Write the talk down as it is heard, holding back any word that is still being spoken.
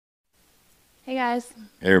Hey guys.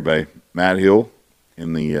 Hey everybody, Matt Hill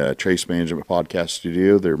in the Trace Management Podcast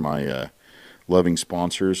Studio. They're my loving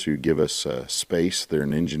sponsors who give us space. They're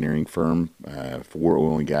an engineering firm for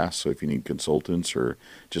oil and gas, so if you need consultants or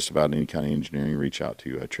just about any kind of engineering, reach out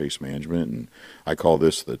to Trace Management. And I call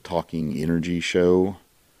this the Talking Energy Show,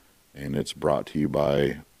 and it's brought to you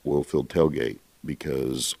by Oilfield Tailgate,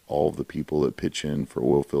 because all of the people that pitch in for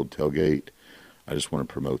Oilfield Tailgate, I just want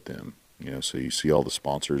to promote them. So you see all the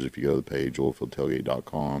sponsors. If you go to the page,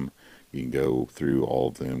 oilfieldtailgate.com, you can go through all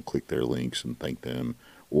of them, click their links, and thank them.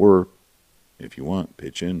 Or if you want,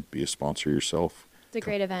 pitch in, be a sponsor yourself. It's a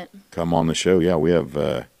great event. Come on the show. Yeah, we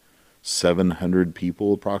have 700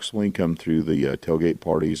 people approximately come through the tailgate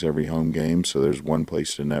parties every home game, so there's one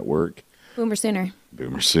place to network. Boomer Sooner.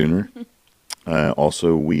 Boomer Sooner.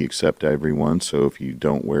 Also, we accept everyone, so if you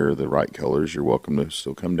don't wear the right colors, you're welcome to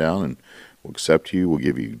still come down, and we'll accept you. We'll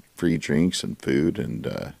give you free drinks and food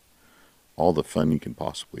and all the fun you can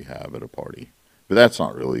possibly have at a party. But that's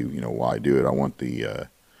not really, why I do it. I want the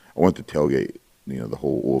tailgate, the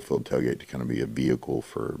whole oilfield tailgate to kind of be a vehicle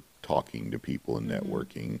for talking to people and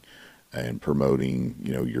networking and promoting,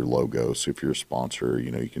 your logo. So if you're a sponsor,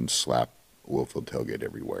 you can slap oilfield tailgate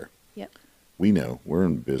everywhere. Yep. We know we're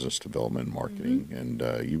in business development and marketing,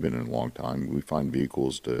 and you've been in a long time. We find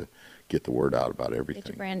vehicles to get the word out about everything. Get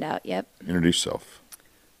your brand out, yep. Introduce yourself.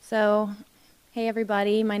 So, hey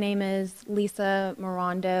everybody, my name is Lisa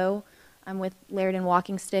Morando. I'm with Laird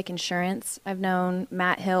Walkingstick Insurance. I've known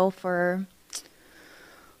Matt Hill for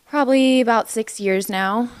probably about 6 years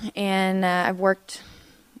now, and I've worked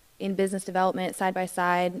in business development side by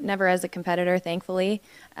side, never as a competitor, thankfully.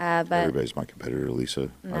 But Everybody's my competitor, Lisa.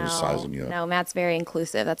 I was sizing you up. No, Matt's very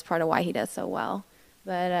inclusive. That's part of why he does so well.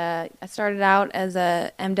 But I started out as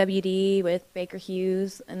a MWD with Baker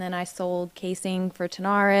Hughes, and then I sold casing for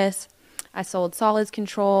Tenaris. I sold solids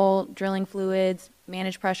control, drilling fluids,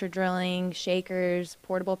 managed pressure drilling, shakers,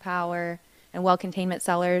 portable power, and well containment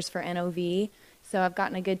cellars for NOV. So I've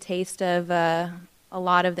gotten a good taste of a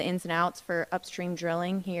lot of the ins and outs for upstream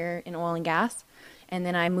drilling here in oil and gas. And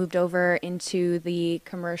then I moved over into the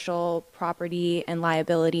commercial property and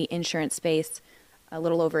liability insurance space a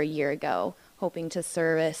little over a year ago, hoping to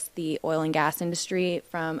service the oil and gas industry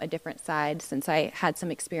from a different side, since I had some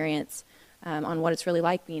experience on what it's really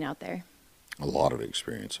like being out there. A lot of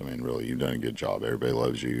experience. I mean, really, you've done a good job. Everybody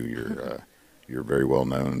loves you. You're very well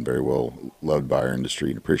known and very well loved by our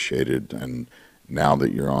industry and appreciated. And now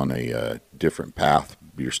that you're on a different path,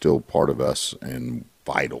 you're still part of us and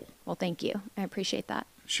vital. Well, thank you. I appreciate that.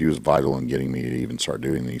 She was vital in getting me to even start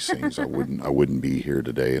doing these things. I wouldn't be here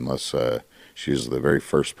today unless she's the very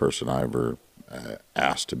first person I ever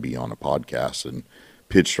asked to be on a podcast, and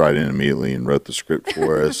pitched right in immediately and wrote the script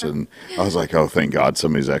for us. And I was like, oh, thank God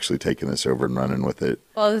somebody's actually taking this over and running with it.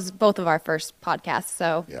 Well, it was both of our first podcasts,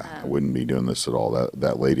 so. Yeah, I wouldn't be doing this at all.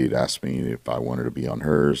 That lady had asked me if I wanted to be on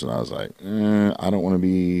hers, and I was like, I don't want to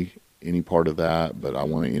be any part of that, but I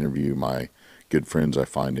want to interview my good friends I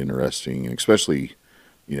find interesting, and especially,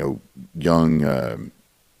 young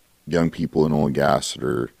people in oil and gas that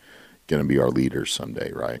are going to be our leaders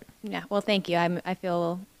someday, right? Yeah, well, thank you. I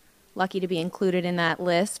feel lucky to be included in that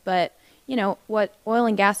list. But, what oil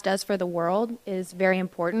and gas does for the world is very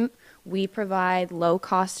important. We provide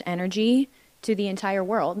low-cost energy to the entire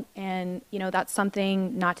world, and, that's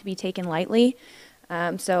something not to be taken lightly.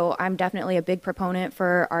 So I'm definitely a big proponent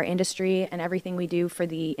for our industry and everything we do for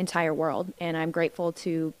the entire world, and I'm grateful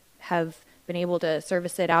to have been able to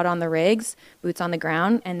service it out on the rigs, boots on the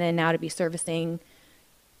ground, and then now to be servicing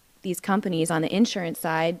these companies on the insurance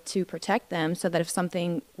side to protect them, so that if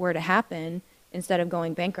something were to happen, instead of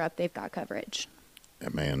going bankrupt, they've got coverage. Yeah,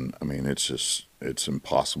 man, I mean, it's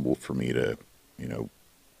impossible for me to,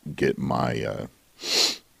 get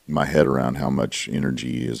my head around how much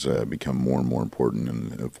energy has become more and more important in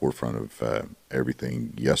the forefront of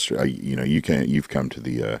everything. Yesterday, you've come to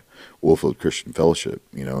the Oilfield Christian Fellowship,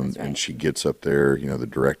 and, right. And she gets up there, the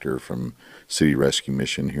director from City Rescue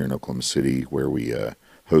Mission here in Oklahoma City, where we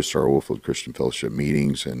host our Oilfield Christian Fellowship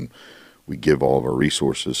meetings, and we give all of our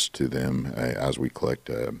resources to them as we collect,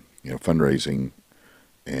 fundraising.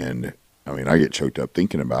 And I mean, I get choked up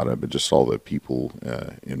thinking about it, but just all the people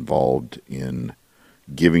involved in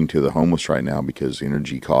giving to the homeless right now, because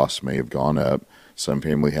energy costs may have gone up. Some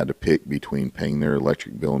family had to pick between paying their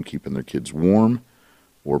electric bill and keeping their kids warm,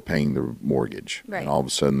 or paying their mortgage. Right. And all of a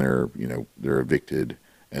sudden they're evicted.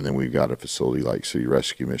 And then we've got a facility like City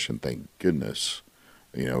Rescue Mission, thank goodness,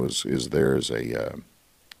 is there as a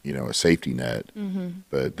safety net. Mm-hmm.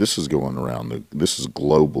 But this is going around. This is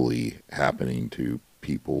globally happening to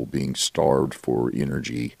people being starved for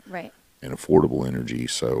energy. Right. and affordable energy.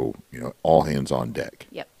 So, all hands on deck.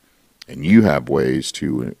 Yep. And you have ways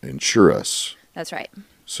to insure us. That's right.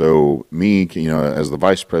 So me, as the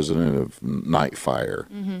vice president of Night Fire,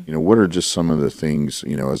 what are just some of the things,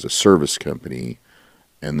 as a service company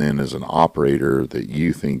and then as an operator that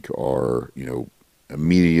you think are,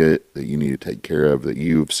 immediate that you need to take care of that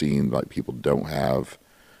you've seen like people don't have?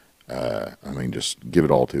 Just give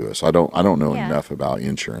it all to us. I don't know enough about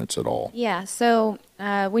insurance at all. Yeah. So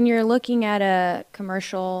when you're looking at a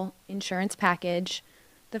commercial insurance package,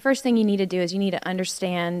 the first thing you need to do is you need to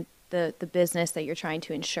understand the business that you're trying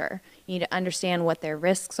to insure. You need to understand what their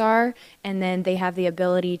risks are, and then they have the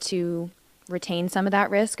ability to retain some of that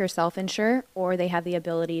risk or self-insure, or they have the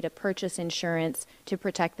ability to purchase insurance to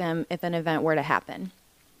protect them if an event were to happen.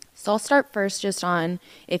 So I'll start first just on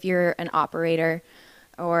if you're an operator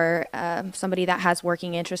or somebody that has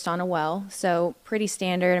working interest on a well. So pretty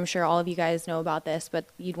standard. I'm sure all of you guys know about this, but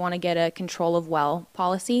you'd want to get a control of well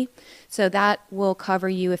policy. So that will cover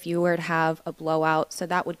you if you were to have a blowout. So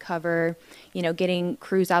that would cover, getting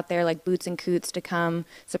crews out there like boots and coots to come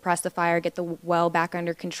suppress the fire, get the well back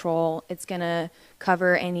under control. It's going to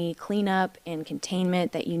cover any cleanup and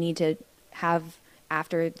containment that you need to have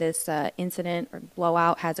after this incident or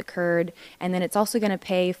blowout has occurred. And then it's also going to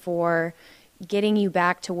pay for getting you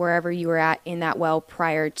back to wherever you were at in that well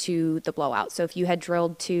prior to the blowout. So if you had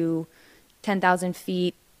drilled to 10,000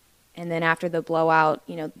 feet and then after the blowout,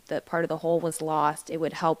 the part of the hole was lost, it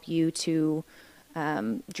would help you to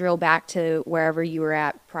drill back to wherever you were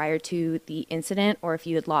at prior to the incident, or if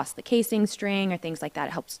you had lost the casing string or things like that,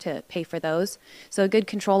 it helps to pay for those. So a good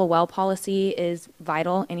control of well policy is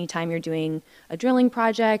vital anytime you're doing a drilling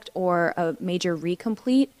project or a major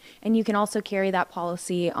recomplete. And you can also carry that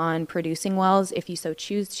policy on producing wells if you so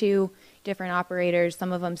choose to. Different operators,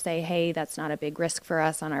 some of them say, hey, that's not a big risk for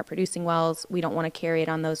us on our producing wells. We don't want to carry it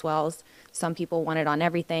on those wells. Some people want it on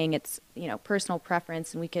everything. It's, personal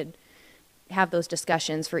preference, and we could have those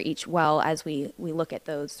discussions for each well as we look at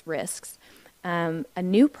those risks. A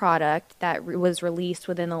new product that was released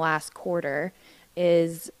within the last quarter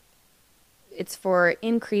it's for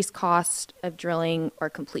increased cost of drilling or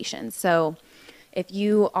completion. So if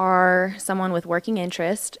you are someone with working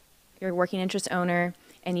interest, you're a working interest owner,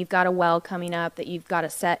 and you've got a well coming up that you've got a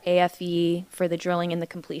set AFE for the drilling and the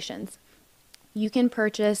completions, you can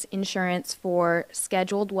purchase insurance for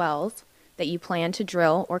scheduled wells that you plan to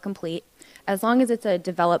drill or complete, as long as it's a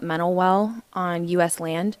developmental well on U.S.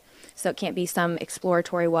 land. So it can't be some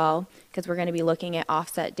exploratory well, because we're going to be looking at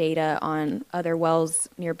offset data on other wells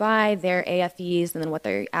nearby, their AFEs, and then what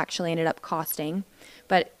they actually ended up costing.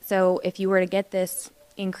 But so if you were to get this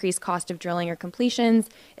increased cost of drilling or completions,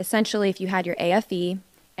 essentially if you had your AFE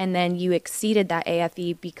and then you exceeded that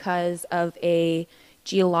AFE because of a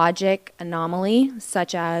geologic anomaly,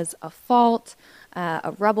 such as a fault,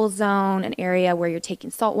 a rubble zone, an area where you're taking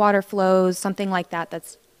saltwater flows, something like that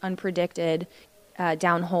that's unpredicted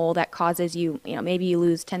downhole that causes you, maybe you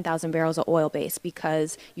lose 10,000 barrels of oil base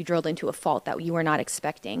because you drilled into a fault that you were not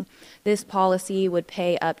expecting. This policy would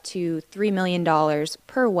pay up to $3 million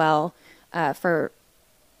per well for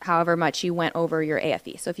however much you went over your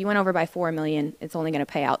AFE. So if you went over by 4 million, it's only going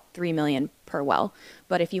to pay out 3 million per well.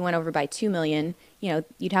 But if you went over by 2 million,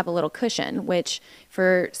 you'd have a little cushion, which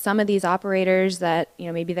for some of these operators that,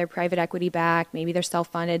 maybe they're private equity backed, maybe they're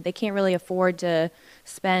self-funded, they can't really afford to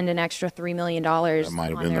spend an extra $3 million That might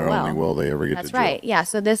have been their only well they ever get to drill. That's right. Yeah.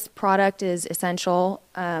 So this product is essential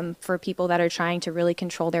for people that are trying to really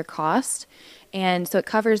control their cost. And so it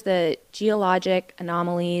covers the geologic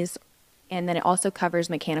anomalies, and then it also covers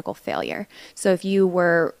mechanical failure. So if you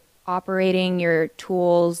were operating your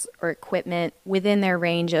tools or equipment within their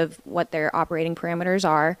range of what their operating parameters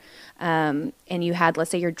are, and you had,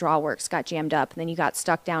 let's say your drawworks got jammed up, and then you got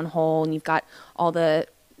stuck down hole, and you've got all the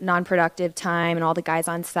non-productive time and all the guys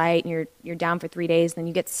on site, and you're down for 3 days, then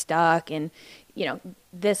you get stuck, and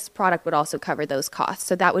this product would also cover those costs.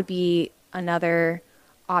 So that would be another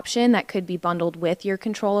option that could be bundled with your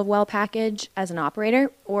control of well package as an operator,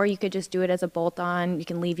 or you could just do it as a bolt-on. You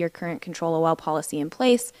can leave your current control of well policy in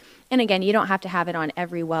place. And again, you don't have to have it on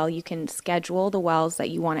every well. You can schedule the wells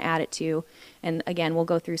that you want to add it to. And again, we'll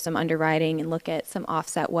go through some underwriting and look at some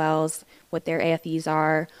offset wells, what their AFEs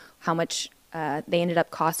are, how much they ended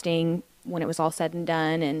up costing when it was all said and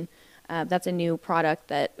done. And that's a new product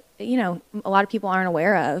that, a lot of people aren't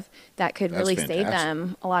aware of that could really save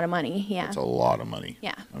them a lot of money. Yeah. That's a lot of money.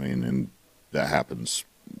 Yeah. And that happens.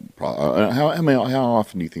 How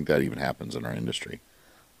often do you think that even happens in our industry?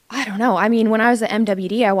 I don't know. I mean, when I was at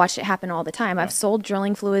MWD, I watched it happen all the time. Yeah. I've sold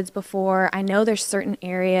drilling fluids before. I know there's certain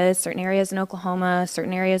areas in Oklahoma,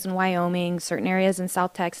 certain areas in Wyoming, certain areas in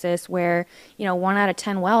South Texas where, 1 out of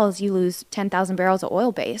 10 wells, you lose 10,000 barrels of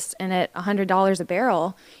oil base. And at $100 a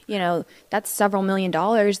barrel, that's several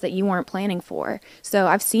 $1,000,000 that you weren't planning for. So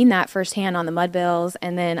I've seen that firsthand on the mud bills.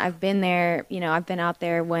 And then I've been there, I've been out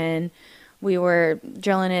there when we were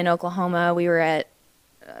drilling in Oklahoma. We were at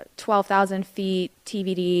 12,000 feet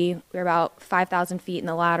TVD. We were about 5,000 feet in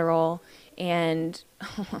the lateral, and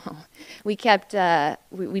we kept,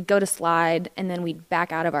 we'd go to slide, and then we'd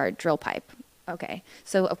back out of our drill pipe. Okay,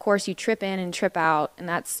 so of course you trip in and trip out, and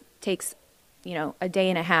that takes, a day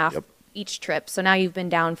and a half. Yep. Each trip. So now you've been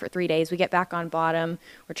down for 3 days. We get back on bottom.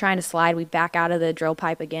 We're trying to slide. We back out of the drill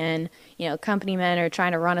pipe again. Company men are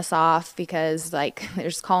trying to run us off because they're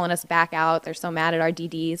just calling us back out. They're so mad at our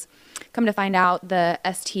DDs. Come to find out, the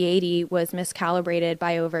ST80 was miscalibrated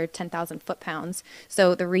by over 10,000 foot-pounds.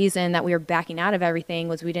 So the reason that we were backing out of everything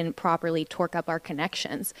was we didn't properly torque up our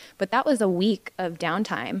connections. But that was a week of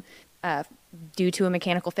downtime due to a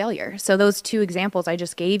mechanical failure. So those two examples I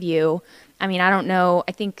just gave you, I mean, I don't know.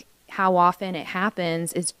 I think how often it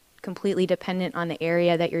happens is completely dependent on the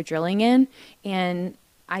area that you're drilling in. And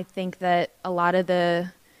I think that a lot of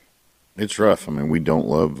It's rough. I mean, we don't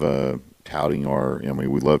love touting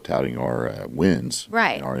we love touting our wins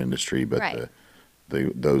Right. in our industry, but Right.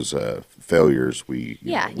 those failures we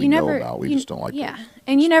know about. We just don't like. Yeah, those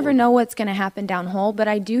and you never stories. know what's going to happen downhole. But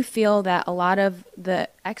I do feel that a lot of the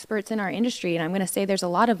experts in our industry, and I'm going to say there's a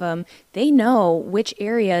lot of them, they know which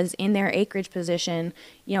areas in their acreage position.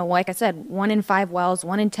 Like I said, 1 in 5 wells,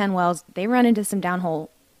 1 in 10 wells, they run into some downhole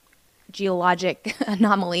geologic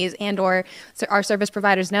anomalies, and or our service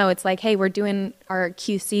providers know it's like, hey, we're doing our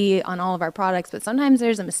QC on all of our products, but sometimes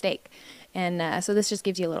there's a mistake. And so this just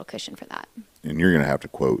gives you a little cushion for that. And you're going to have to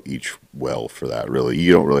quote each well for that, really.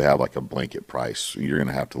 You don't really have like a blanket price. You're going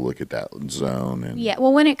to have to look at that zone. And Yeah,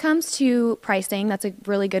 well, when it comes to pricing, that's a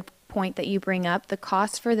really good point that you bring up. The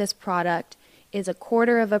cost for this product is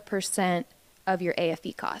 0.25% of your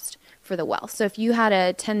AFE cost for the well. So if you had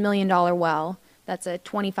a $10 million well, that's a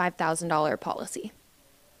 $25,000 policy.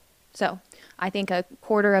 So I think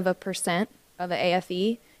 0.25% of the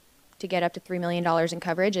AFE to get up to $3 million in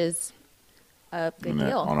coverage is a good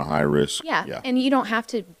deal. on a high risk. Yeah, and you don't have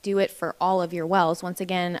to do it for all of your wells. Once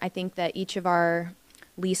again, I think that each of our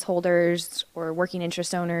leaseholders or working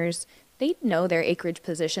interest owners, they know their acreage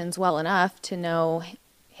positions well enough to know,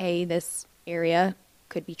 hey, this area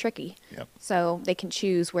could be tricky. Yep. So they can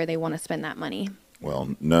choose where they want to spend that money.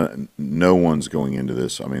 Well, no one's going into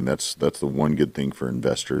this. I mean, that's the one good thing for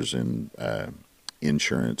investors in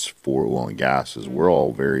insurance for oil and gas is we're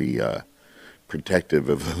all very protective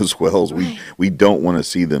of those wells. Right. We don't want to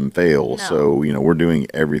see them fail. No. So, we're doing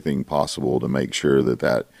everything possible to make sure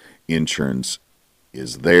that insurance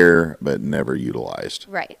is there but never utilized.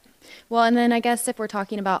 Right. Well, and then I guess if we're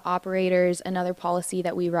talking about operators, another policy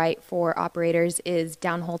that we write for operators is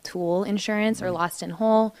downhole tool insurance or lost in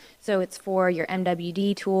hole. So it's for your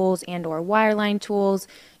MWD tools and or wireline tools.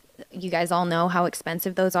 You guys all know how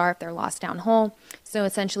expensive those are if they're lost downhole. So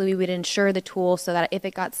essentially we would insure the tool so that if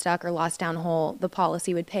it got stuck or lost downhole, the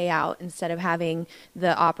policy would pay out instead of having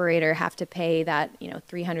the operator have to pay that,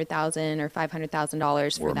 $300,000 or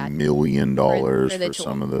 $500,000 for Or that. $1 million for the for tool.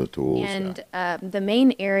 some of the tools. And the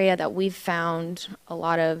main area that we've found a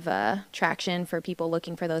lot of traction for people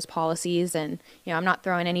looking for those policies, and I'm not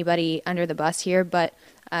throwing anybody under the bus here, but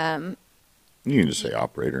You can just say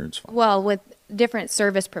operator. It's fine. well, with different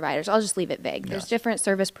service providers, I'll just leave it vague. There's Yes. different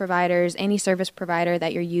service providers. Any service provider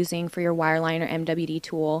that you're using for your wireline or MWD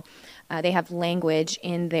tool, they have language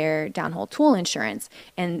in their downhole tool insurance.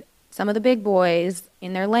 And some of the big boys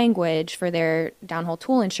in their language for their downhole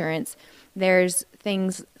tool insurance, there's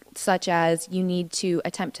things such as you need to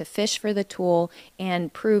attempt to fish for the tool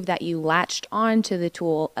and prove that you latched onto the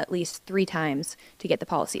tool at least 3 times to get the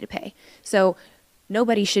policy to pay. So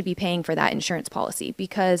nobody should be paying for that insurance policy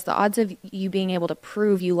because the odds of you being able to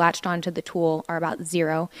prove you latched onto the tool are about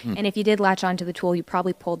 0. And if you did latch onto the tool, you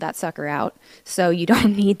probably pulled that sucker out. So you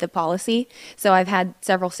don't need the policy. So I've had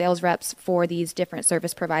several sales reps for these different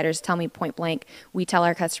service providers tell me point blank, we tell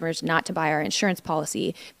our customers not to buy our insurance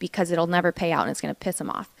policy because it'll never pay out and it's going to piss them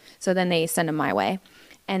off. So then they send them my way.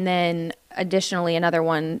 And then additionally, another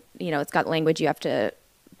one, it's got language you have to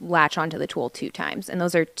latch onto the tool 2 times. And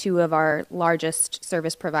those are 2 of our largest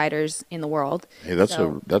service providers in the world. Hey, that's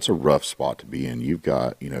a rough spot to be in. You've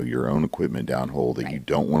got, your own equipment downhole that Right. you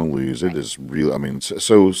don't want to lose. Right. It is real. I mean,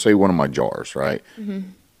 so say one of my jars, right? Mm-hmm.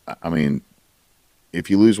 I mean, if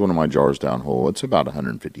you lose one of my jars downhole, it's about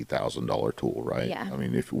 $150,000 tool, right? Yeah. I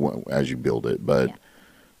mean, as you build it, but Yeah.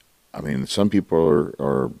 I mean, some people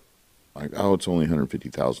are like, oh, it's only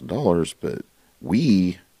 $150,000, but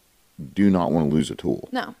we do not want to lose a tool.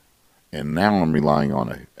 No. And now I'm relying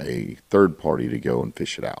on a third party to go and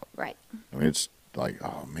fish it out. Right. I mean, it's like,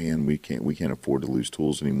 oh man, we can't afford to lose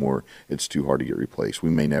tools anymore. It's too hard to get replaced. We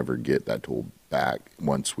may never get that tool back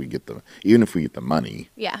once we get even if we get the money.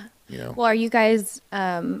 Yeah. You know. Well, are you guys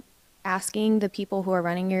asking the people who are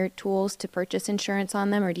running your tools to purchase insurance on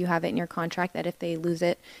them, or do you have it in your contract that if they lose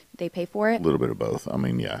it, they pay for it? A little bit of both. I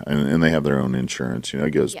mean, yeah, and they have their own insurance. You know,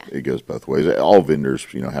 Yeah. it goes both ways. All vendors,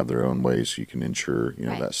 you know, have their own ways you can insure, you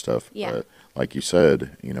know, Right. that stuff. Yeah. But like you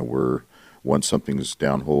said, you know, once something's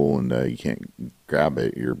downhole and you can't grab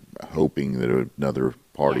it, you're hoping that another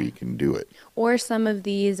party Yeah. can do it. Or some of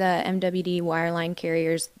these MWD wireline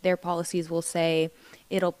carriers, their policies will say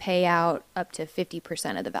it'll pay out up to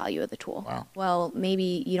 50% of the value of the tool. Wow. Well,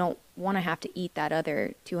 maybe you don't want to have to eat that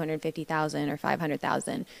other 250,000 or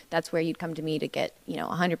 500,000. That's where you'd come to me to get,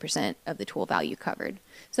 100% of the tool value covered.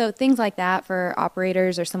 So things like that for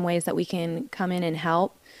operators are some ways that we can come in and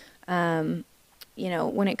help. When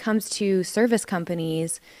it comes to service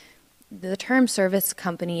companies, the term service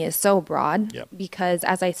company is so broad. Yep. Because,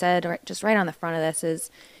 as I said, just right on the front of this is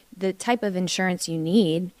the type of insurance you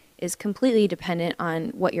need is completely dependent on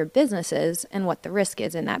what your business is and what the risk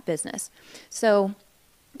is in that business. So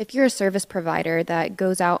if you're a service provider that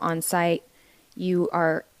goes out on site, you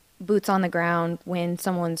are boots on the ground when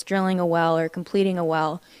someone's drilling a well or completing a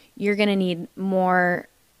well, you're going to need more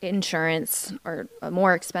insurance or a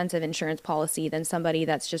more expensive insurance policy than somebody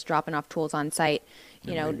that's just dropping off tools on site,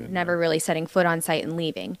 never really setting foot on site and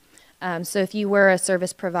leaving. So if you were a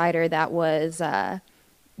service provider that was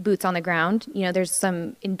boots on the ground, there's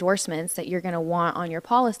some endorsements that you're going to want on your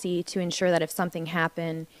policy to ensure that if something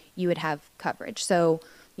happened, you would have coverage. So,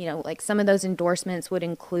 like some of those endorsements would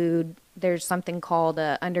include, there's something called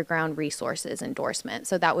a underground resources endorsement.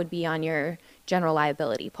 So that would be on your general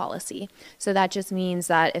liability policy. So that just means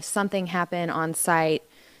that if something happened on site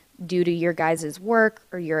due to your guys' work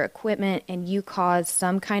or your equipment and you caused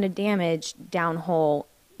some kind of damage downhole,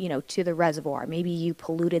 to the reservoir. Maybe you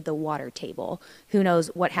polluted the water table. Who knows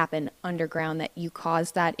what happened underground that you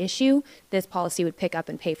caused that issue? This policy would pick up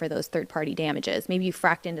and pay for those third-party damages. Maybe you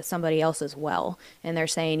fracked into somebody else's well, and they're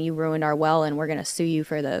saying you ruined our well, and we're going to sue you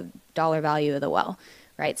for the dollar value of the well,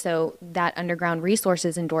 right? So that underground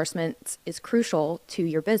resources endorsement is crucial to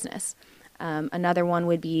your business. Another one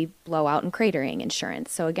would be blowout and cratering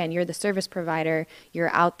insurance. So again, you're the service provider. You're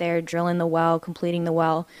out there drilling the well, completing the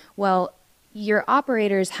well. Well, your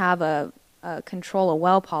operators have a control a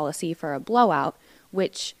well policy for a blowout,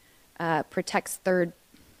 which protects the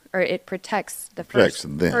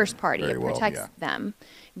first party. It protects them.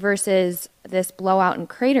 Versus this blowout and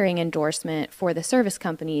cratering endorsement for the service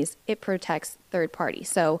companies, it protects third parties.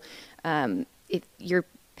 So if you're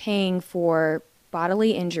paying for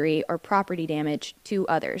bodily injury or property damage to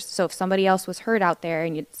others. So if somebody else was hurt out there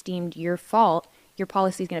and it's deemed your fault, your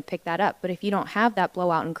policy is going to pick that up. But if you don't have that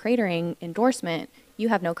blowout and cratering endorsement, you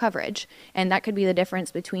have no coverage. And that could be the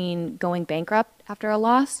difference between going bankrupt after a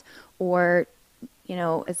loss or,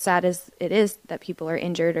 as sad as it is that people are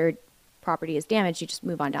injured or property is damaged, you just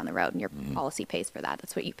move on down the road and your policy pays for that.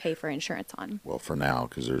 That's what you pay for insurance on. Well, for now,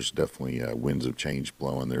 because there's definitely winds of change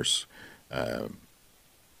blowing. There's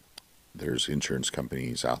insurance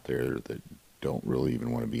companies out there that don't really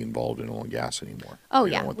even want to be involved in oil and gas anymore. Oh,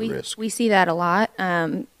 they yeah. don't want the risk. We see that a lot.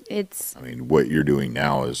 What you're doing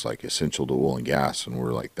now is like essential to oil and gas, and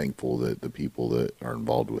we're like thankful that the people that are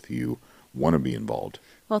involved with you want to be involved.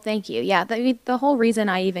 Well, thank you. Yeah, the whole reason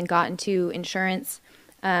I even got into insurance,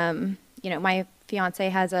 my fiance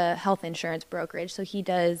has a health insurance brokerage, so he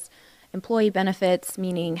does employee benefits,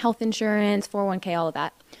 meaning health insurance, 401k, all of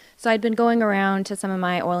that. So I'd been going around to some of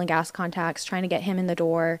my oil and gas contacts, trying to get him in the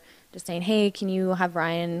door, just saying, hey, can you have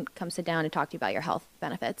Ryan come sit down and talk to you about your health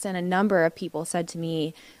benefits? And a number of people said to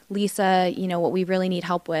me, Lisa, what we really need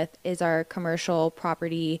help with is our commercial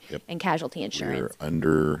property and casualty insurance. We're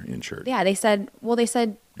underinsured. Yeah, they said, no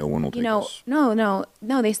one will take us. No,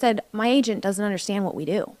 they said, my agent doesn't understand what we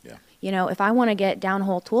do. Yeah. If I want to get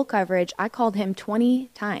downhole tool coverage, I called him 20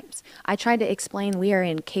 times. I tried to explain we are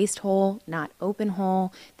in cased hole, not open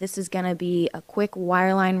hole. This is going to be a quick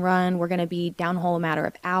wireline run. We're going to be downhole a matter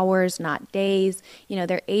of hours, not days.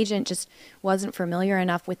 Their agent just wasn't familiar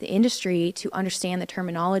enough with the industry to understand the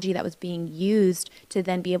terminology that was being used to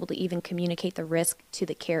then be able to even communicate the risk to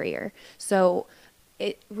the carrier. So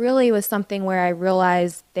it really was something where I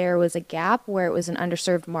realized there was a gap, where it was an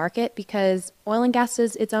underserved market, because oil and gas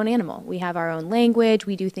is its own animal. We have our own language.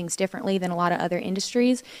 We do things differently than a lot of other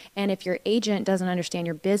industries. And if your agent doesn't understand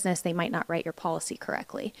your business, they might not write your policy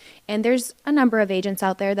correctly. And there's a number of agents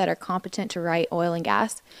out there that are competent to write oil and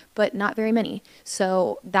gas, but not very many.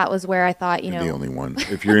 So that was where I thought, You're the only one.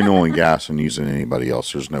 If you're in oil and gas and using anybody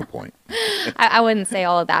else, there's no point. I wouldn't say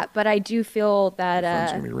all of that, but I do feel that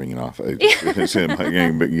Phone's gonna be ringing off.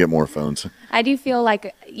 Get more phones. I do feel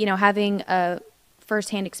like, having a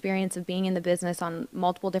firsthand experience of being in the business on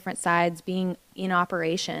multiple different sides, being in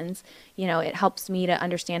operations, it helps me to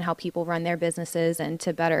understand how people run their businesses and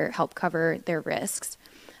to better help cover their risks.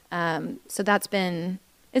 So it's been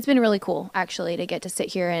really cool, actually, to get to sit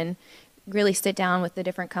here and really sit down with the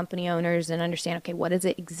different company owners and understand, okay, what is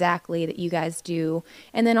it exactly that you guys do?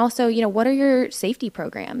 And then also, what are your safety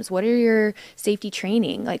programs? What are your safety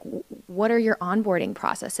training? Like, what are your onboarding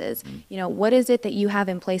processes? What is it that you have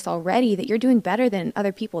in place already that you're doing better than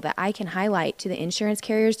other people that I can highlight to the insurance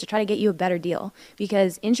carriers to try to get you a better deal?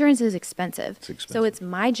 Because insurance is expensive. So it's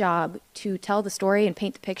my job to tell the story and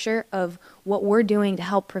paint the picture of what we're doing to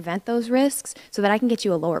help prevent those risks so that I can get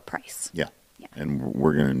you a lower price. Yeah. And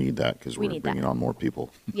we're going to need that because we're bringing on more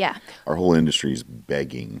people. Yeah. Our whole industry is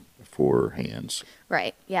begging for hands.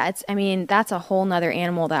 Right. Yeah. That's a whole nother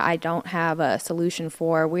animal that I don't have a solution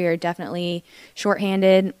for. We are definitely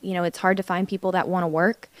shorthanded. It's hard to find people that want to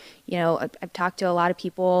work. I've talked to a lot of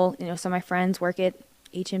people, some of my friends work at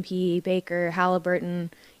H&P, Baker,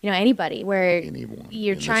 Halliburton, anybody where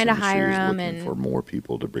you're trying to hire them and for more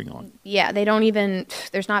people to bring on. Yeah,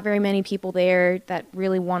 there's not very many people there that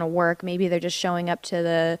really want to work. Maybe they're just showing up to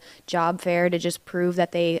the job fair to just prove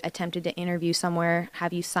that they attempted to interview somewhere,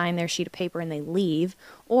 have you sign their sheet of paper and they leave.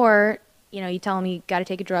 Or, you tell them you got to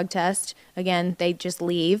take a drug test. Again, they just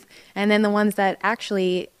leave. And then the ones that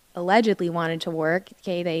actually allegedly wanted to work,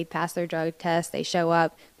 okay, they pass their drug test, they show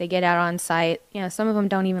up, they get out on site. Some of them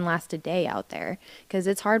don't even last a day out there because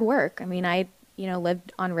it's hard work. I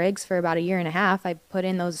lived on rigs for about a year and a half. I put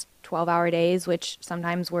in those 12-hour days, which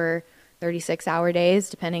sometimes were 36-hour days,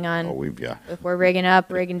 depending on if we're rigging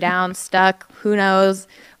up, rigging down, stuck, who knows,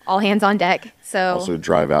 all hands on deck. So also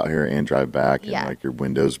drive out here and drive back, and like your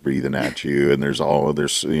windows breathing at you, and there's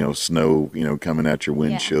snow coming at your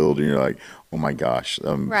windshield, and you're like, oh my gosh,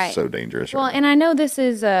 so dangerous. Well, and I know this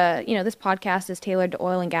is this podcast is tailored to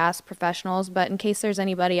oil and gas professionals, but in case there's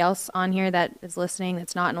anybody else on here that is listening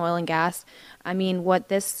that's not in oil and gas, what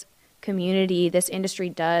this community, this industry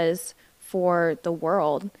does for the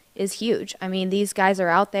world is huge. These guys are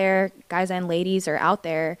out there, guys and ladies are out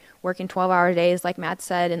there working 12-hour days, like Matt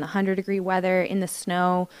said, in the 100-degree weather, in the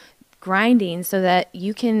snow, grinding so that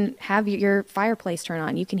you can have your fireplace turn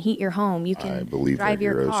on, you can heat your home, you can drive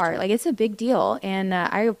your car. Like, it's a big deal. And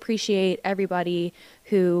I appreciate everybody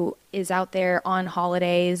who is out there on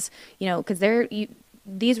holidays, because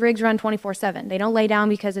these rigs run 24/7. They don't lay down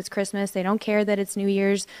because it's Christmas. They don't care that it's New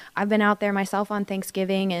Year's. I've been out there myself on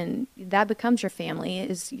Thanksgiving, and that becomes your family,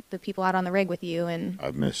 is the people out on the rig with you. And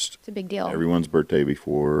I've missed it's a big deal. Everyone's birthday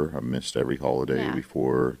before. I've missed every holiday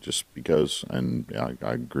before, just because. And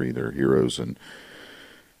I agree, they're heroes. And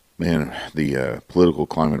man, the political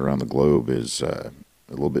climate around the globe is a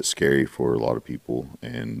little bit scary for a lot of people.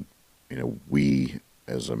 And we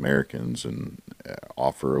as Americans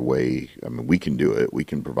offer a way. We can do it. We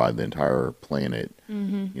can provide the entire planet,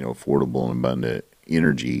 affordable and abundant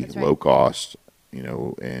energy, low cost,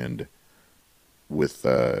 and with,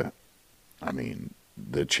 the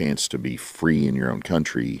chance to be free in your own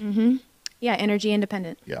country. Yeah, energy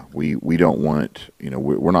independent. Yeah, we don't want,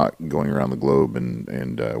 we're not going around the globe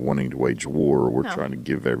and wanting to wage war. We're trying to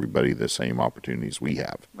give everybody the same opportunities we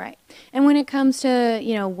have. Right. And when it comes to,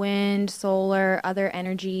 wind, solar, other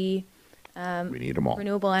energy, we need them all.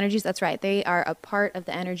 Renewable energies, that's right. They are a part of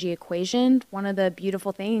the energy equation. One of the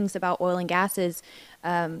beautiful things about oil and gas is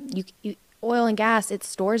oil and gas, it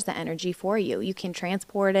stores the energy for you. You can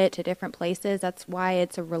transport it to different places. That's why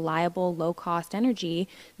it's a reliable, low-cost energy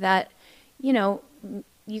that,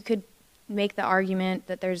 you could make the argument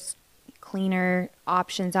that there's cleaner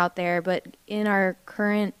options out there, but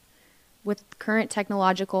with current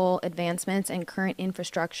technological advancements and current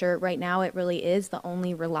infrastructure, right now it really is the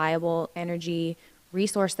only reliable energy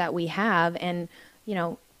resource that we have. And,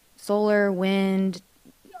 solar, wind,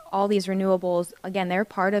 all these renewables, again, they're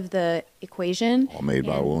part of the equation. All made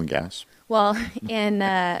by oil and gas. Well,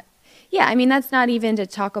 and, Yeah, I mean, that's not even to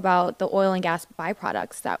talk about the oil and gas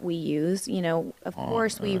byproducts that we use. Of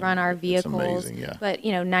course, we run our It's vehicles, amazing, yeah. but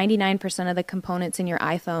 99% of the components in your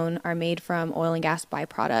iPhone are made from oil and gas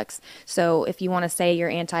byproducts. So if you want to say you're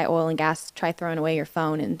anti-oil and gas, try throwing away your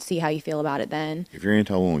phone and see how you feel about it then. If you're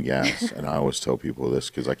anti-oil and gas, and I always tell people this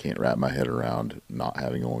because I can't wrap my head around not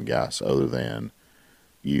having oil and gas other than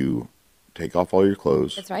you take off all your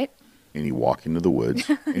clothes That's right. and you walk into the woods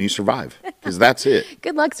and you survive because that's it.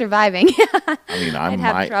 Good luck surviving. I mean, I'd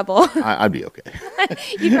have trouble. I'd be okay.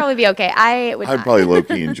 You'd probably be okay. I would I'd not. probably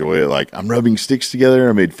low-key enjoy it. Like, I'm rubbing sticks together.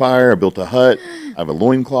 I made fire. I built a hut. I have a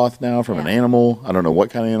loincloth now from an animal. I don't know what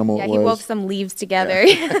kind of animal Yeah, it he was. wove some leaves together.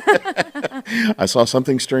 I saw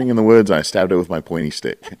something stirring in the woods. And I stabbed it with my pointy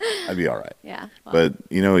stick. I'd be all right. Yeah. Well, But,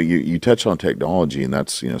 you touch on technology, and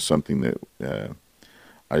that's, something that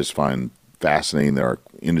I just find fascinating that our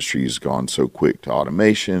industry has gone so quick to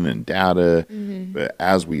automation and data. But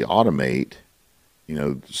as we automate,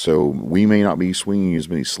 so we may not be swinging as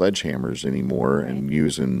many sledgehammers anymore and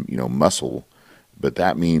using, muscle, but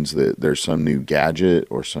that means that there's some new gadget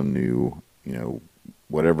or some new,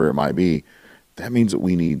 whatever it might be. That means that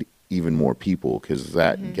we need even more people because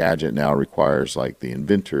that gadget now requires like the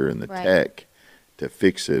inventor and the tech to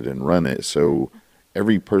fix it and run it. So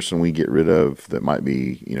every person we get rid of that might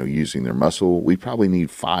be, using their muscle, we probably need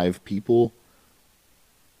 5 people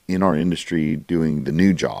in our industry doing the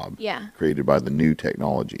new job created by the new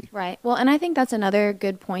technology. Right. Well, and I think that's another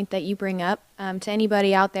good point that you bring up to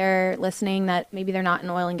anybody out there listening that maybe they're not in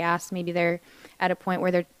oil and gas, maybe they're at a point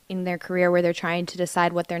where they're in their career where they're trying to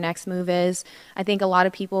decide what their next move is. I think a lot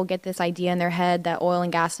of people get this idea in their head that oil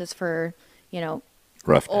and gas is for,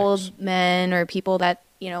 Roughnecks. old men or people that,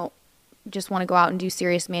 just want to go out and do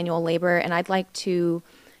serious manual labor. And I'd like to,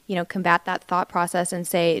 combat that thought process and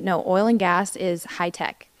say, no, oil and gas is high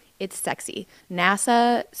tech. It's sexy.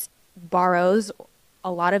 NASA borrows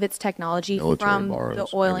a lot of its technology from the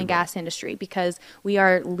oil and gas industry because we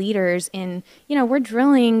are leaders in, we're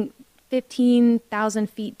drilling 15,000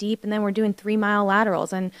 feet deep and then we're doing 3-mile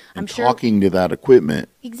laterals. And I'm sure talking to that equipment.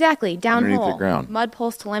 Exactly. Downhole. The ground. Mud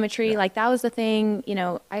pulse telemetry. Like that was the thing,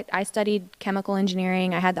 I studied chemical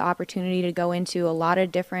engineering. I had the opportunity to go into a lot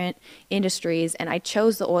of different industries and I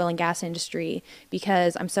chose the oil and gas industry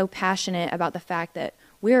because I'm so passionate about the fact that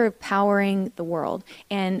we're powering the world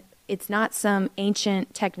and it's not some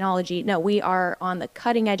ancient technology. No, we are on the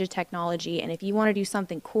cutting edge of technology. And if you want to do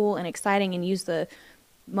something cool and exciting and use the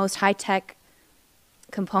most high-tech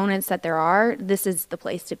components that there are, this is the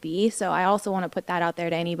place to be. So I also want to put that out there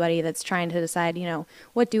to anybody that's trying to decide,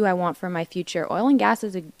 what do I want for my future? Oil and gas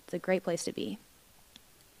is a great place to be.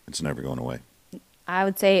 It's never going away. I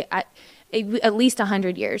would say at least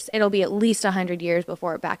 100 years. It'll be at least 100 years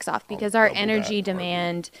before it backs off because our energy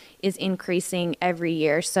demand is increasing every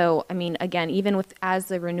year. So, I mean, again, even as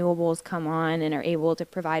the renewables come on and are able to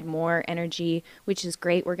provide more energy, which is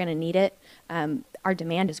great, we're going to need it. Our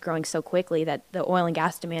demand is growing so quickly that the oil and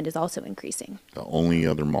gas demand is also increasing. The only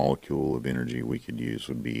other molecule of energy we could use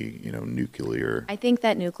would be, nuclear. I think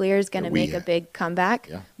that nuclear is going to make a big comeback.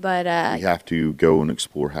 Yeah. But we have to go and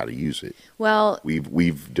explore how to use it. Well,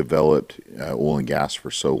 we've developed oil and gas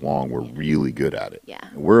for so long. We're really good at it. Yeah.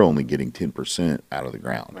 And we're only getting 10% out of the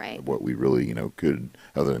ground. Right. Of what we really, could,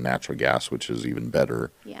 other than natural gas, which is even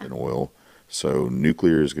better than oil. So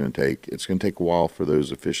nuclear is going to take a while for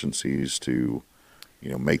those efficiencies to,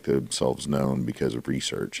 make themselves known because of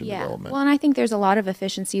research and development. Well, and I think there's a lot of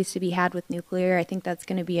efficiencies to be had with nuclear. I think that's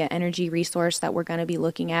going to be an energy resource that we're going to be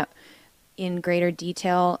looking at in greater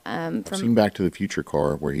detail. I've seen Back to the Future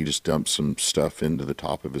car where he just dumps some stuff into the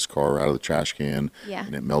top of his car out of the trash can,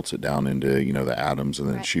 and it melts it down into, the atoms, and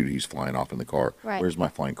then he's flying off in the car. Right. Where's my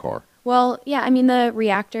flying car? Well, yeah, I mean, the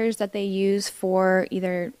reactors that they use for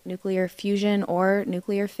either nuclear fusion or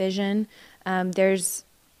nuclear fission, there's,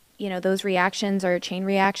 those reactions are chain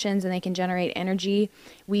reactions and they can generate energy.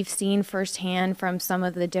 We've seen firsthand from some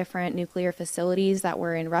of the different nuclear facilities that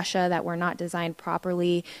were in Russia that were not designed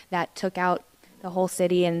properly, that took out the whole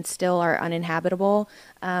city and still are uninhabitable.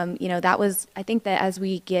 I think that as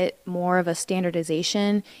we get more of a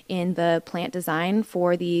standardization in the plant design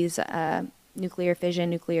for these nuclear fission,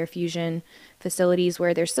 nuclear fusion facilities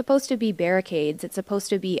where there's supposed to be barricades. It's supposed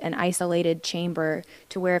to be an isolated chamber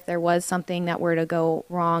to where if there was something that were to go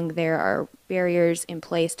wrong, there are barriers in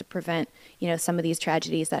place to prevent, some of these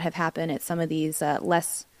tragedies that have happened at some of these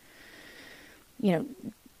less,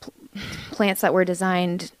 plants that were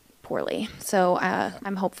designed poorly. So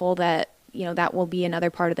I'm hopeful that that will be another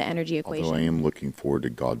part of the energy equation. Although I am looking forward to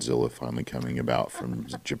Godzilla finally coming about from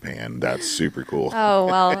Japan. That's super cool. Oh,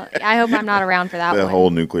 well, I hope I'm not around for that The one. whole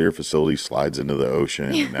nuclear facility slides into the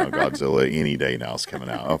ocean, and now Godzilla any day now is coming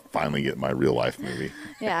out. I'll finally get my real life movie.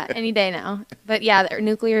 Yeah, any day now. But yeah, the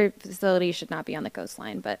nuclear facility should not be on the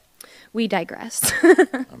coastline, but we digress.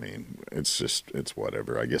 I mean, it's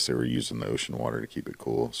whatever. I guess they were using the ocean water to keep it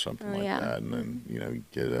cool, something like that. And then, you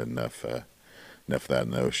get enough of that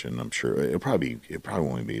in the ocean. I'm sure it probably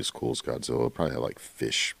won't be as cool as Godzilla. It'll probably have like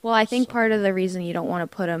fish. Well, I think part of the reason you don't want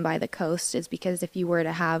to put them by the coast is because if you were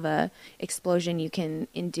to have a explosion, you can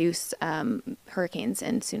induce hurricanes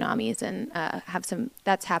and tsunamis, and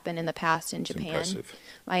that's happened in the past in Japan. Impressive.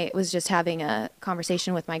 I was just having a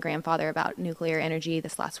conversation with my grandfather about nuclear energy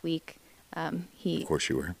this last week. Of course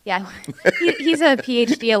you were. Yeah, he's a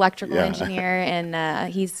PhD electrical engineer,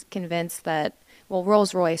 and he's convinced that, well,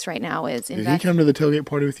 Rolls-Royce right now is Did he come to the tailgate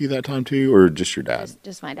party with you that time too, or just your dad?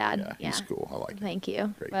 Just my dad. Yeah, he's cool. I like him. Thank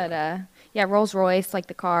you. Great But guy. Rolls-Royce, like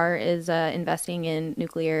the car, is investing in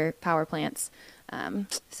nuclear power plants.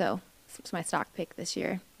 So it's my stock pick this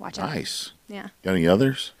year. Watch out. Nice. Yeah. Got any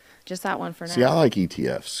others? Just that one for now. See, I like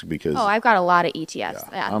ETFs because I've got a lot of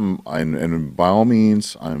ETFs. Yeah. and by all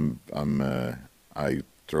means, I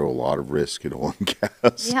throw a lot of risk at oil and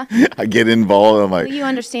gas. Yeah. I get involved. I'm like, Well, you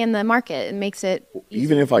understand the market. It makes it easy.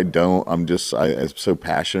 even if I don't, I'm so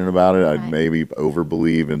passionate about it. I'd Right. maybe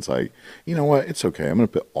overbelieve, and it's like, you know what? It's okay. I'm going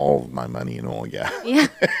to put all of my money in oil and gas. Yeah.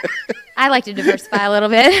 I like to diversify a little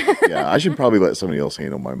bit. Yeah, I should probably let somebody else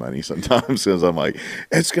handle my money sometimes because I'm like,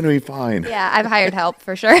 it's going to be fine. Yeah, I've hired help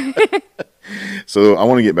for sure. So I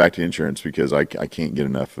want to get back to insurance because I can't get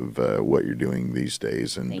enough of what you're doing these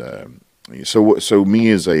days. And so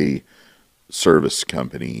me as a service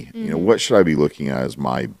company, what should I be looking at as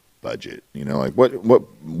my budget? Like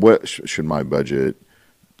what should my budget?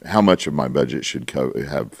 How much of my budget should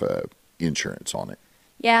have insurance on it?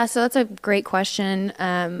 Yeah, so that's a great question.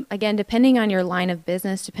 Again, depending on your line of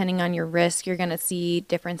business, depending on your risk, you're going to see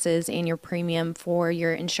differences in your premium for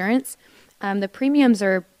your insurance. The premiums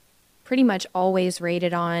are pretty much always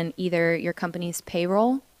rated on either your company's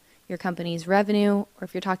payroll, your company's revenue, or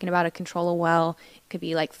if you're talking about a control of well, it could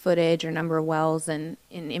be like footage or number of wells and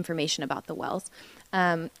information about the wells.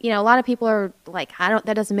 A lot of people are like, that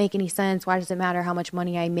doesn't make any sense. Why does it matter how much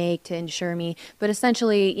money I make to insure me? But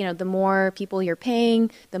essentially, the more people you're paying,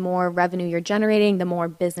 the more revenue you're generating, the more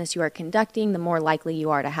business you are conducting, the more likely you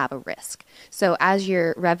are to have a risk. So as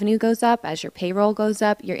your revenue goes up, as your payroll goes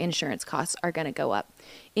up, your insurance costs are going to go up.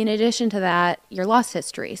 In addition to that, your loss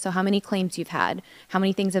history. So how many claims you've had, how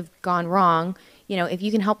many things have gone wrong. If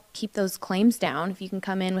you can help keep those claims down, if you can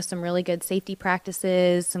come in with some really good safety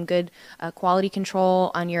practices, some good quality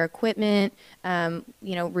control on your equipment,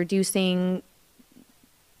 reducing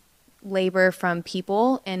labor from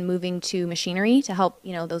people and moving to machinery to help,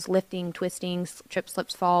 those lifting, twisting, trips,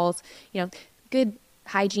 slips, falls, good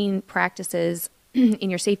hygiene practices in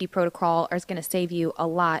your safety protocol are going to save you a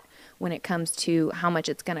lot when it comes to how much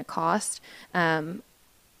it's going to cost.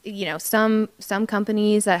 Some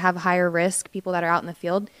companies that have higher risk, people that are out in the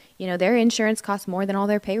field, their insurance costs more than all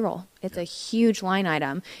their payroll. It's a huge line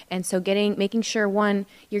item. And so making sure, one,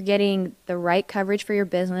 you're getting the right coverage for your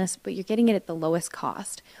business, but you're getting it at the lowest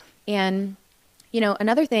cost. And,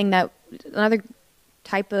 another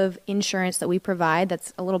type of insurance that we provide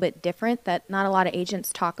that's a little bit different that not a lot of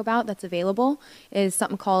agents talk about that's available is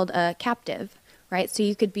something called a captive. Right, so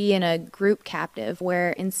you could be in a group captive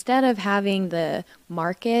where instead of having the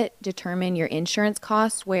market determine your insurance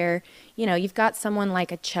costs, where you've got someone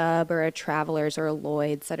like a Chubb or a Travelers or a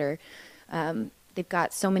Lloyd's that are they've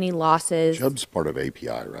got so many losses. Chubb's part of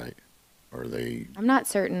API, right? Or they? I'm not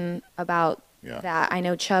certain about that. I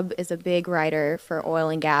know Chubb is a big writer for oil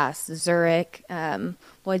and gas. Zurich,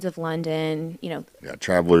 Lloyd's of London, Yeah,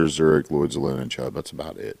 Travelers, Zurich, Lloyd's of London, and Chubb. That's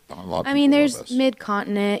about it. There's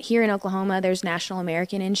Mid-Continent. Here in Oklahoma, there's National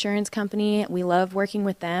American Insurance Company. We love working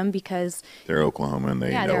with them because they're Oklahoma and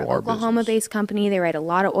they know they're our Oklahoma-based company. They write a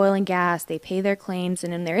lot of oil and gas. They pay their claims,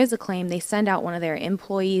 and when there is a claim, they send out one of their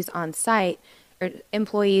employees on site, or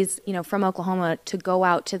employees, from Oklahoma to go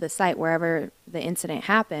out to the site wherever the incident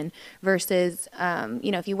happened. Versus,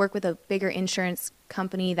 if you work with a bigger insurance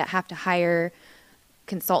company that have to hire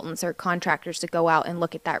consultants or contractors to go out and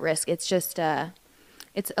look at that risk, it's just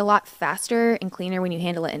it's a lot faster and cleaner when you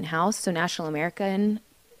handle it in-house. So National American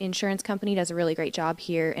Insurance Company does a really great job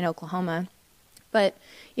here in Oklahoma. But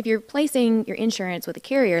if you're placing your insurance with a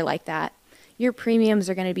carrier like that, your premiums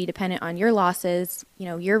are going to be dependent on your losses,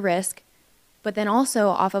 your risk, but then also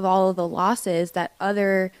off of all of the losses that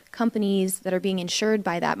other companies that are being insured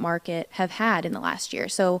by that market have had in the last year.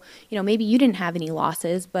 So, maybe you didn't have any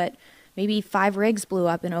losses, but maybe 5 rigs blew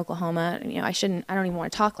up in Oklahoma. I don't even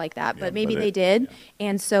want to talk like that, but maybe they did. Yeah.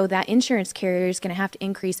 And so that insurance carrier is going to have to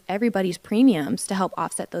increase everybody's premiums to help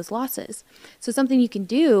offset those losses. So something you can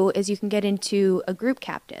do is you can get into a group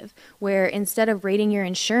captive where instead of rating your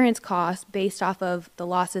insurance costs based off of the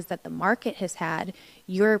losses that the market has had,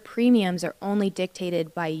 your premiums are only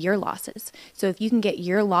dictated by your losses. So if you can get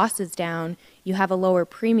your losses down, you have a lower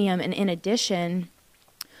premium. And in addition,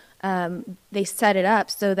 they set it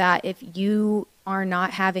up so that if you are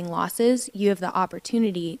not having losses, you have the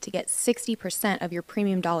opportunity to get 60% of your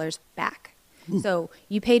premium dollars back. Ooh. So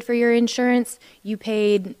you paid for your insurance, you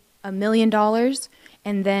paid $1 million,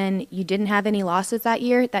 and then you didn't have any losses that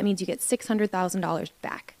year. That means you get $600,000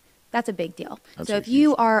 back. That's a big deal. So if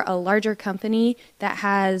you are a larger company that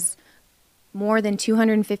has more than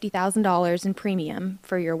 $250,000 in premium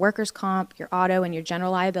for your workers' comp, your auto, and your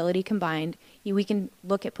general liability combined, we can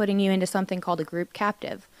look at putting you into something called a group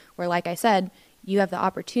captive, where, like I said, you have the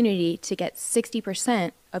opportunity to get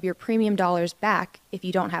 60% of your premium dollars back if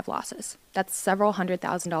you don't have losses. That's several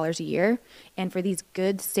 $100,000 a year. And for these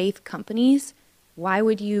good, safe companies, why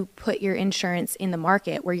would you put your insurance in the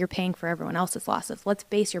market where you're paying for everyone else's losses? Let's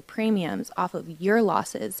base your premiums off of your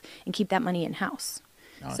losses and keep that money in-house.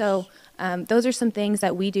 Nice. So those are some things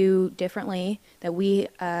that we do differently, that we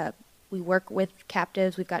work with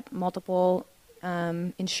captives. We've got multiple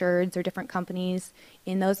insureds or different companies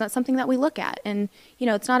in those. That's something that we look at. And,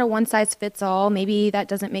 it's not a one-size-fits-all. Maybe that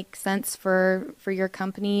doesn't make sense for your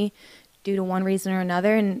company due to one reason or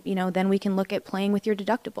another. And, then we can look at playing with your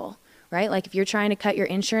deductible, right? Like if you're trying to cut your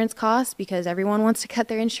insurance costs because everyone wants to cut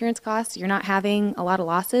their insurance costs, you're not having a lot of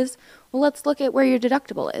losses. Well, let's look at where your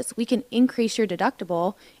deductible is. We can increase your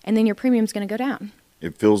deductible and then your premium's going to go down.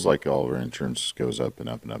 It feels like all of our insurance goes up and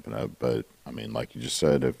up and up and up. But I mean, like you just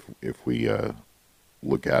said, if we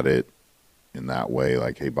look at it in that way,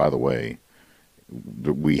 like, hey, by the way,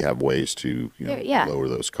 we have ways to lower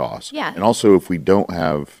those costs. Yeah. And also, if we don't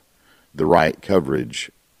have the right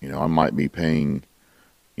coverage, I might be paying.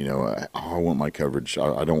 I want my coverage.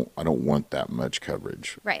 I don't want that much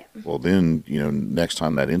coverage. Right. Well, then, next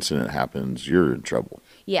time that incident happens, you're in trouble.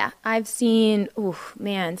 Yeah. I've seen,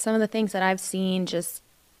 some of the things that I've seen just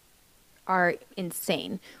are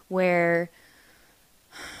insane where,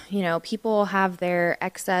 people have their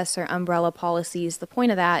excess or umbrella policies. The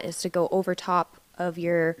point of that is to go over top of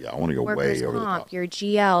your I want to go way over the top. Your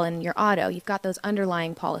GL and your auto. You've got those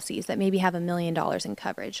underlying policies that maybe have $1 million in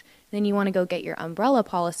coverage. Then you want to go get your umbrella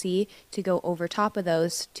policy to go over top of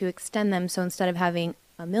those to extend them. So instead of having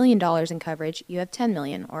 $1 million in coverage, you have 10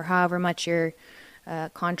 million or however much your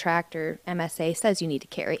contract or MSA says you need to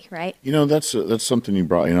carry, right? That's something you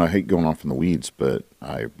brought. I hate going off in the weeds, but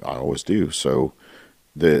I always do. So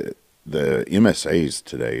the MSAs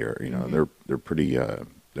today are, they're pretty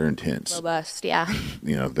they're intense. Robust, yeah.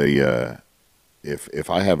 They if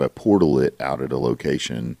I have a portalet out at a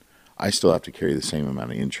location, I still have to carry the same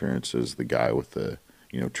amount of insurance as the guy with the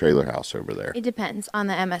trailer house over there. It depends on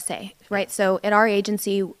the MSA, right? So at our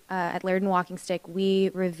agency, at Laird Walkingstick,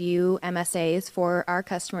 we review MSAs for our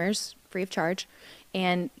customers free of charge.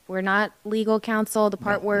 And we're not legal counsel. The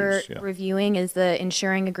part we're reviewing is the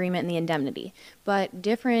insuring agreement and the indemnity. But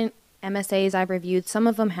different MSAs I've reviewed, some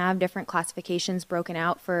of them have different classifications broken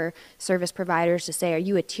out for service providers to say, are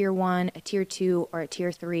you a tier 1, a tier 2, or a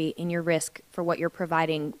tier 3 in your risk for what you're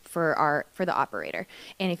providing for the operator.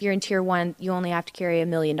 And if you're in tier 1, you only have to carry $1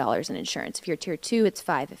 million in insurance. If you're tier 2, it's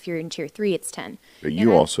 5. If you're in tier 3, it's 10. But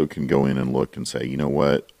you also can go in and look and say, you know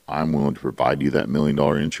what, I'm willing to provide you that $1 million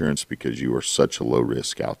insurance because you are such a low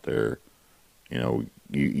risk out there.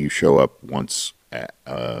 You show up once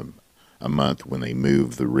a month when they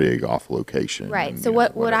move the rig off location. Right. So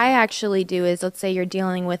what I actually do is, let's say you're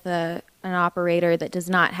dealing with an operator that does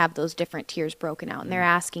not have those different tiers broken out, and they're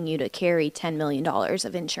asking you to carry $10 million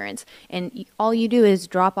of insurance, and all you do is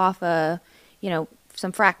drop off some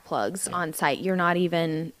frac plugs on site. You're not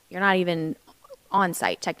even on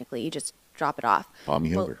site technically. You just drop it off.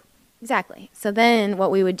 Bomb over. Exactly. So then what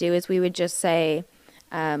we would do is we would just say,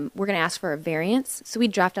 we're going to ask for a variance. So we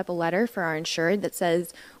draft up a letter for our insured that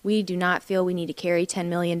says we do not feel we need to carry $10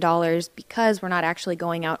 million because we're not actually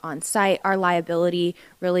going out on site. Our liability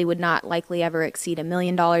really would not likely ever exceed $1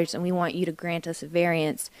 million, and we want you to grant us a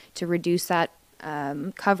variance to reduce that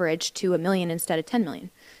coverage to $1 million instead of $10 million.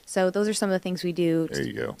 So those are some of the things we do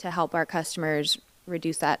to help our customers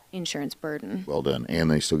reduce that insurance burden. Well done. And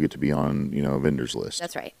they still get to be on, a vendor's list.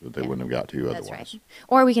 That's right. That they wouldn't have got to otherwise. That's right.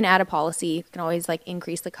 Or we can add a policy. You can always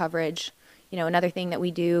increase the coverage. Another thing that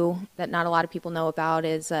we do that not a lot of people know about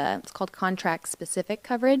is it's called contract-specific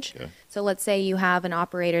coverage. Okay. So let's say you have an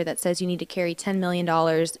operator that says you need to carry $10 million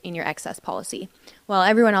in your excess policy. Well,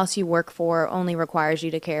 everyone else you work for only requires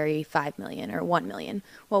you to carry $5 million or $1 million.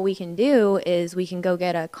 What we can do is we can go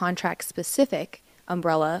get a contract-specific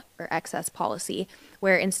umbrella or excess policy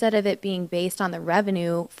where instead of it being based on the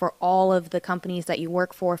revenue for all of the companies that you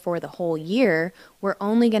work for the whole year, we're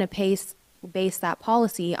only going to base that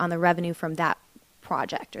policy on the revenue from that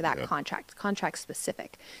project or that contract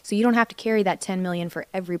specific. So you don't have to carry that 10 million for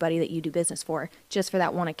everybody that you do business for, just for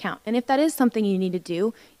that one account. And if that is something you need to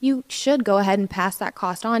do, you should go ahead and pass that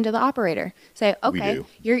cost on to the operator. Say, okay,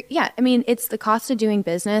 it's the cost of doing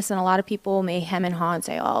business. And a lot of people may hem and haw and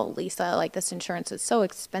say, oh, Lisa, like this insurance is so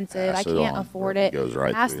expensive. I can't afford it.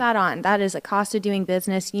 Pass that on. That is a cost of doing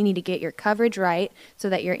business. You need to get your coverage right so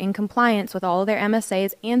that you're in compliance with all of their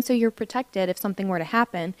MSAs and so you're protected if something were to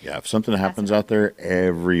happen. Yeah, if something happens out there,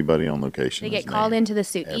 everybody on location. They get called into the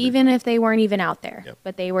suit, even if they weren't even out there. Yep.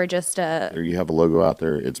 But they were just there you have a logo out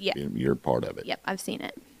there. You're part of it. Yep, I've seen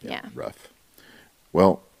it. Yeah. Rough.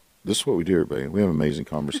 Well, this is what we do, everybody. We have amazing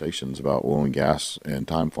conversations about oil and gas, and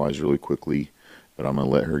time flies really quickly. But I'm going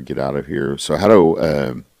to let her get out of here. So how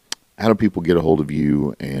do people get a hold of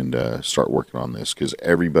you and start working on this? Because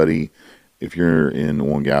everybody, if you're in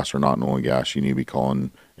oil and gas or not in oil and gas, you need to be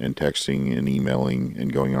calling and texting and emailing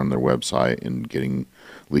and going on their website and getting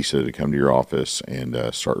Lisa to come to your office and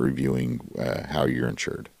start reviewing how you're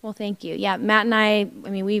insured. Well, thank you. Yeah, Matt and I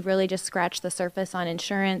mean, we really just scratched the surface on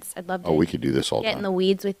insurance. I'd love to we could do this all the get time. in the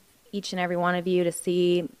weeds with each and every one of you to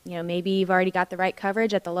see, maybe you've already got the right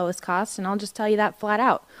coverage at the lowest cost, and I'll just tell you that flat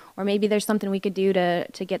out. Or maybe there's something we could do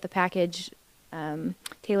to get the package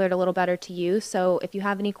tailored a little better to you. So if you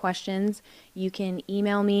have any questions, you can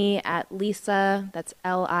email me at Lisa, that's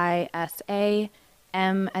Lisa,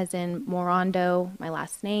 M as in Morando, my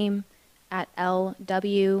last name, at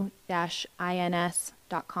lw-ins.com.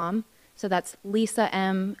 So that's Lisa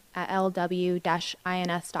M at lw-ins.com.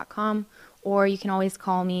 Or you can always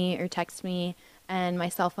call me or text me, and my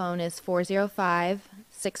cell phone is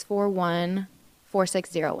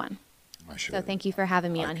 405-641-4601. So thank you for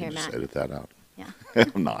having me on here, Matt. Edit that out. Yeah.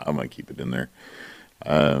 I'm going to keep it in there.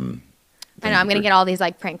 I know I'm going to get all these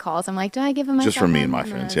prank calls. I'm like, do I give him my just cell from me phone? and my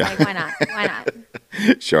friends? Yeah. Why not? Why not?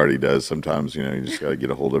 She already does sometimes. You just got to get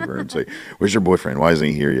a hold of her and say, "Where's your boyfriend? Why isn't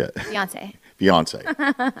he here yet?" Fiance.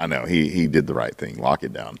 I know he did the right thing. Lock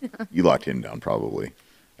it down. You locked him down, probably.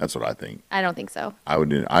 That's what I think. I don't think so. I would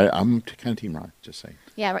do. I'm kind of Team Ryan. Just saying.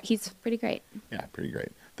 Yeah, he's pretty great. Yeah, pretty great.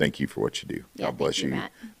 Thank you for what you do. Yeah, God bless you.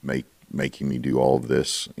 Matt. Making me do all of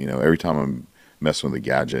this. Every time I'm messing with a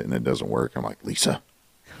gadget and it doesn't work, I'm like, Lisa,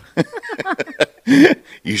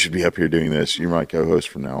 you should be up here doing this. You're my co-host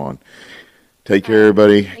from now on. Take care,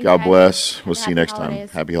 everybody. God bless. We'll see you next time.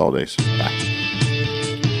 Happy holidays. Bye.